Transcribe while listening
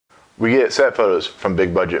We get set photos from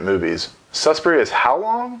big budget movies. Suspira is how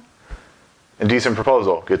long? Indecent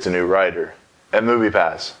Proposal gets a new writer. And Movie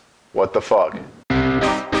Pass. What the fuck?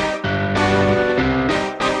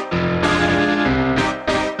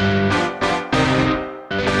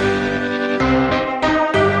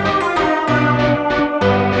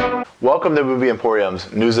 Welcome to Movie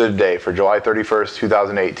Emporium's News of the Day for July 31st,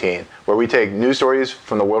 2018, where we take news stories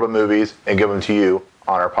from the world of movies and give them to you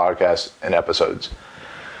on our podcasts and episodes.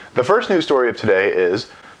 The first news story of today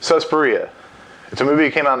is Suspira. It's a movie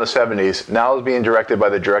that came out in the 70s, now is being directed by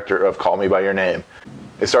the director of Call Me By Your Name.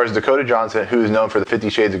 It stars Dakota Johnson, who is known for the 50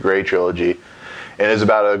 Shades of Grey trilogy, and is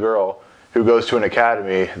about a girl who goes to an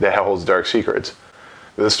academy that holds dark secrets.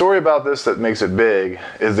 The story about this that makes it big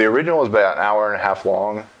is the original is about an hour and a half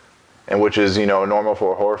long, and which is, normal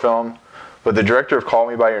for a horror film. But the director of Call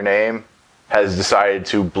Me By Your Name has decided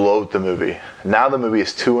to bloat the movie. Now the movie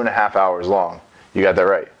is 2.5 hours long. You got that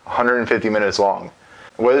right, 150 minutes long.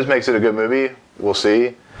 Whether this makes it a good movie, we'll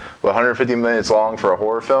see. But 150 minutes long for a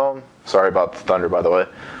horror film, sorry about the thunder by the way,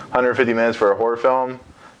 150 minutes for a horror film,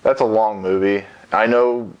 that's a long movie. I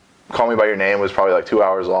know Call Me By Your Name was probably like 2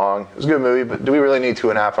 hours long. It was a good movie, but do we really need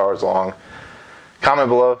 2.5 hours long? Comment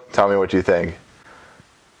below, tell me what you think.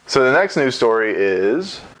 So the next news story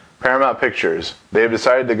is Paramount Pictures. They've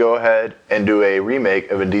decided to go ahead and do a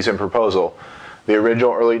remake of Indecent Proposal, the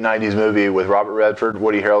original early 90s movie with Robert Redford,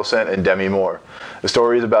 Woody Harrelson, and Demi Moore. The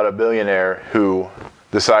story is about a billionaire who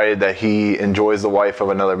decided that he enjoys the wife of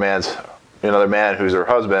another man who's her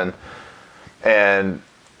husband, and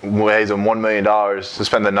pays him $1 million to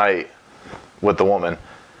spend the night with the woman.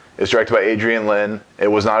 It's directed by Adrian Lin. It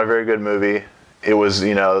was not a very good movie. It was,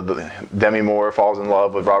 Demi Moore falls in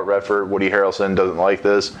love with Robert Redford. Woody Harrelson doesn't like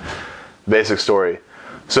this. Basic story.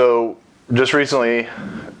 So, just recently,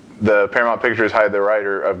 the Paramount Pictures hired the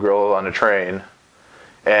writer of Girl on a Train,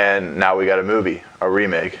 and now we got a movie, a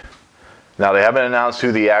remake. Now, they haven't announced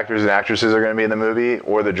who the actors and actresses are going to be in the movie,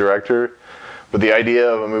 or the director, but the idea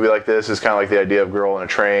of a movie like this is kind of like the idea of Girl on a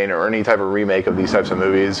Train, or any type of remake of these types of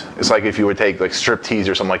movies. It's like if you would take like Striptease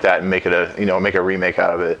or something like that and make it make a remake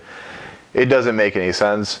out of it. It doesn't make any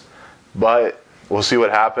sense, but we'll see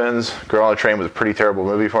what happens. Girl on a Train was a pretty terrible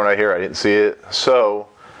movie from what I hear. I didn't see it. So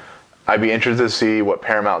I'd be interested to see what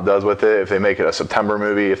Paramount does with it. If they make it a September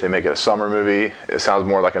movie, if they make it a summer movie. It sounds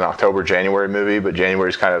more like an October, January movie, but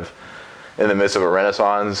January's kind of in the midst of a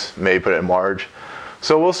renaissance. Maybe put it in March.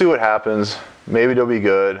 So we'll see what happens. Maybe it'll be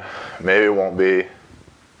good. Maybe it won't be.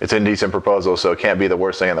 It's an Indecent Proposal, so it can't be the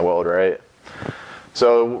worst thing in the world, right?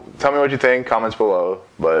 So tell me what you think, comments below.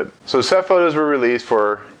 So set photos were released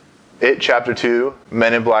for It Chapter 2,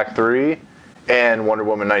 Men in Black 3, and Wonder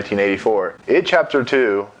Woman 1984. It Chapter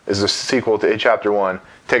 2 is a sequel to It Chapter 1,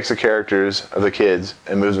 takes the characters of the kids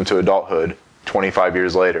and moves them to adulthood 25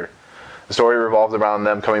 years later. The story revolves around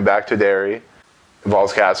them coming back to Derry,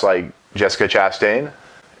 involves cast like Jessica Chastain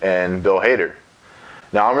and Bill Hader.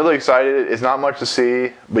 Now I'm really excited. It's not much to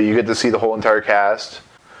see, but you get to see the whole entire cast.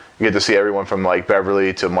 You get to see everyone from like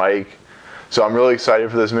Beverly to Mike. So I'm really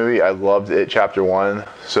excited for this movie. I loved It Chapter 1.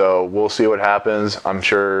 So we'll see what happens. I'm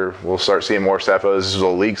sure we'll start seeing more set photos. This is a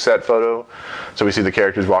leaked set photo. So we see the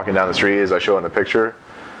characters walking down the street as I show in the picture.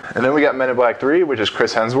 And then we got Men in Black 3, which is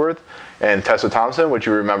Chris Hemsworth and Tessa Thompson, which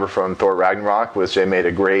you remember from Thor Ragnarok, which they made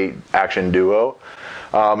a great action duo.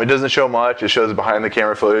 It doesn't show much. It shows behind the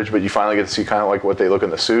camera footage, but you finally get to see kind of like what they look in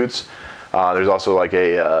the suits. There's also like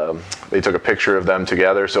they took a picture of them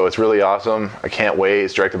together, so it's really awesome. I can't wait.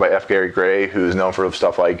 It's directed by F. Gary Gray, who's known for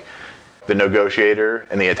stuff like The Negotiator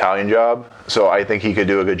and The Italian Job. So I think he could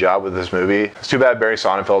do a good job with this movie. It's too bad Barry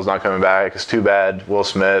Sonnenfeld's not coming back. It's too bad Will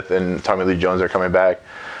Smith and Tommy Lee Jones are coming back.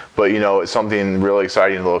 But it's something really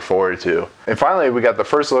exciting to look forward to. And finally, we got the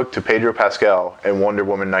first look to Pedro Pascal in Wonder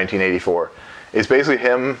Woman 1984. It's basically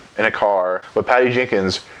him in a car, but Patty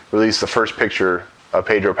Jenkins released the first picture of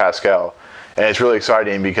Pedro Pascal. And it's really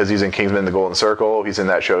exciting because he's in Kingsman: The Golden Circle. He's in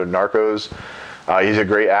that show Narcos. He's a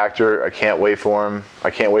great actor. I can't wait for him. I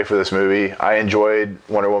can't wait for this movie. I enjoyed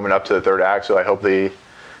Wonder Woman up to the third act, so I hope they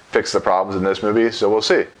fix the problems in this movie. So we'll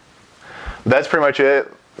see. That's pretty much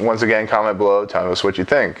it. Once again, comment below. Tell us what you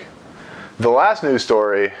think. The last news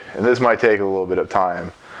story, and this might take a little bit of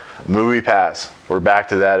time, Movie Pass. We're back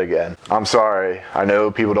to that again. I'm sorry. I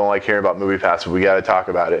know people don't like hearing about Movie Pass, but we got to talk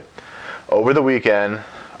about it. Over the weekend,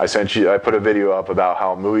 I put a video up about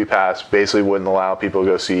how Movie Pass basically wouldn't allow people to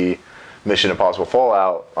go see Mission Impossible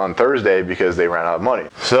Fallout on Thursday because they ran out of money.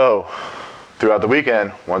 So, throughout the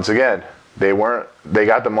weekend, once again, they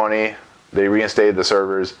got the money, they reinstated the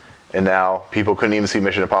servers, and now people couldn't even see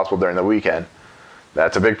Mission Impossible during the weekend.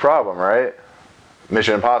 That's a big problem, right?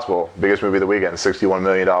 Mission Impossible, biggest movie of the weekend, $61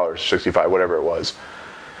 million, 65, whatever it was.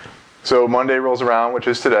 So Monday rolls around, which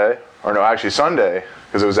is today, or no, actually Sunday,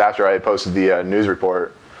 because it was after I had posted the news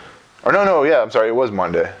report. Or no, yeah, I'm sorry, it was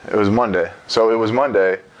Monday. It was Monday. So it was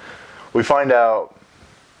Monday. We find out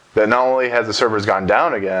that not only has the servers gone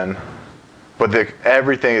down again, but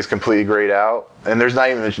everything is completely grayed out, and there's not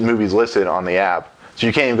even movies listed on the app, so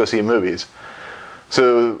you can't even go see movies.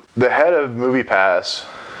 So the head of MoviePass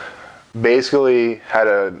basically had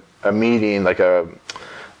a meeting, like a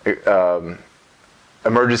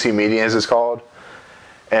emergency meeting, as it's called,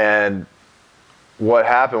 and what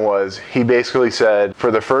happened was he basically said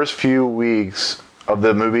for the first few weeks of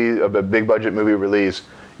the movie, of a big budget movie release,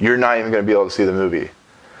 you're not even going to be able to see the movie.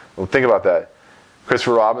 Well, think about that.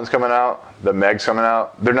 Christopher Robin's coming out, the Meg's coming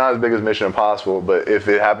out. They're not as big as Mission Impossible, but if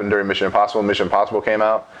it happened during Mission Impossible came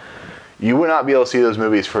out, you would not be able to see those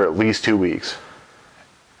movies for at least 2 weeks.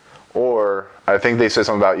 Or I think they said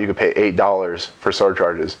something about you could pay $8 for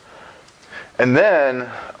surcharges. And then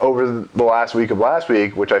over the last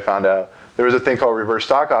week, which I found out, there was a thing called reverse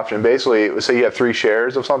stock option. Basically, say you have 3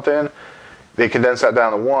 shares of something, they condense that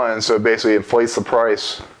down to 1, so it basically inflates the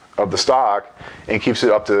price of the stock and keeps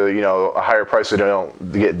it up to, you know, a higher price so they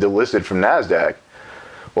don't get delisted from NASDAQ.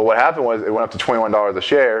 Well, what happened was it went up to $21 a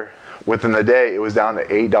share. Within the day, it was down to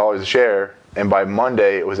 $8 a share, and by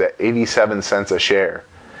Monday, it was at 87 cents a share.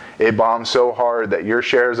 It bombed so hard that your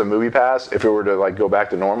shares of MoviePass, if it were to like go back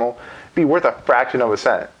to normal, it'd be worth a fraction of a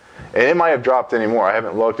cent. And it might have dropped anymore. I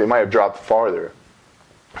haven't looked. It might have dropped farther.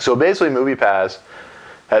 So basically, MoviePass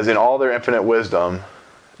has, in all their infinite wisdom,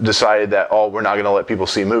 decided that, oh, we're not going to let people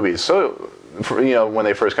see movies. So, you know, when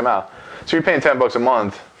they first come out. So you're paying $10 a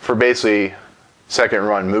month for basically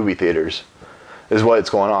second-run movie theaters, is what it's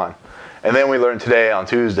going on. And then we learned today, on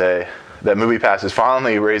Tuesday, that MoviePass is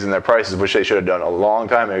finally raising their prices, which they should have done a long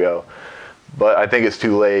time ago. But I think it's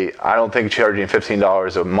too late. I don't think charging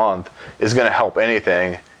 $15 a month is going to help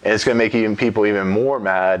anything. And it's going to make people even more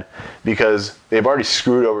mad because they've already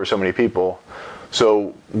screwed over so many people.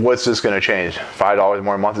 So what's this going to change? $5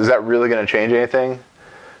 more a month? Is that really going to change anything?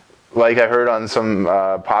 Like I heard on some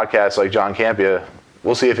podcasts like John Campea,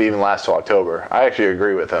 we'll see if it even lasts till October. I actually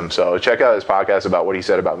agree with him. So check out his podcast about what he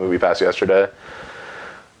said about MoviePass yesterday.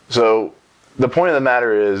 So the point of the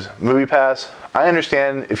matter is, MoviePass, I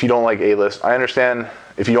understand if you don't like A-list. I understand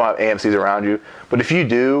if you don't have AMCs around you. But if you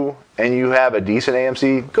do, and you have a decent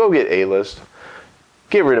AMC, go get A-list.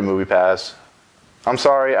 Get rid of MoviePass. I'm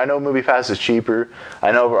sorry, I know MoviePass is cheaper.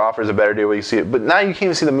 I know it offers a better deal where you see it. But now you can't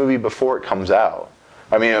even see the movie before it comes out.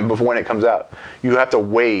 I mean, before when it comes out. You have to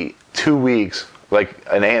wait 2 weeks, like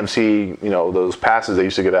an AMC, you know, those passes they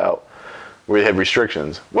used to give out, where you have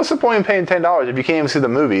restrictions. What's the point in paying $10 if you can't even see the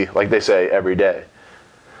movie, like they say, every day?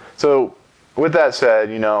 So, with that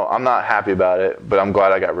said, you know, I'm not happy about it, but I'm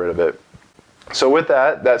glad I got rid of it. So with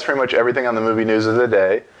that, that's pretty much everything on the movie news of the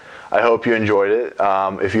day. I hope you enjoyed it.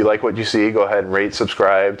 If you like what you see, go ahead and rate,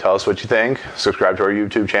 subscribe, tell us what you think. Subscribe to our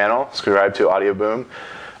YouTube channel. Subscribe to Audio Boom.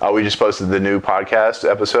 We just posted the new podcast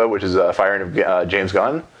episode, which is a firing of James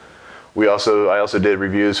Gunn. I also did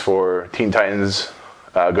reviews for Teen Titans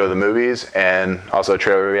Go to the Movies, and also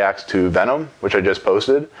trailer reacts to Venom, which I just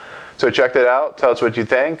posted. So check that out. Tell us what you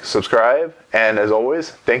think. Subscribe. And as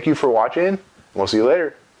always, thank you for watching. We'll see you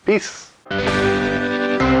later. Peace.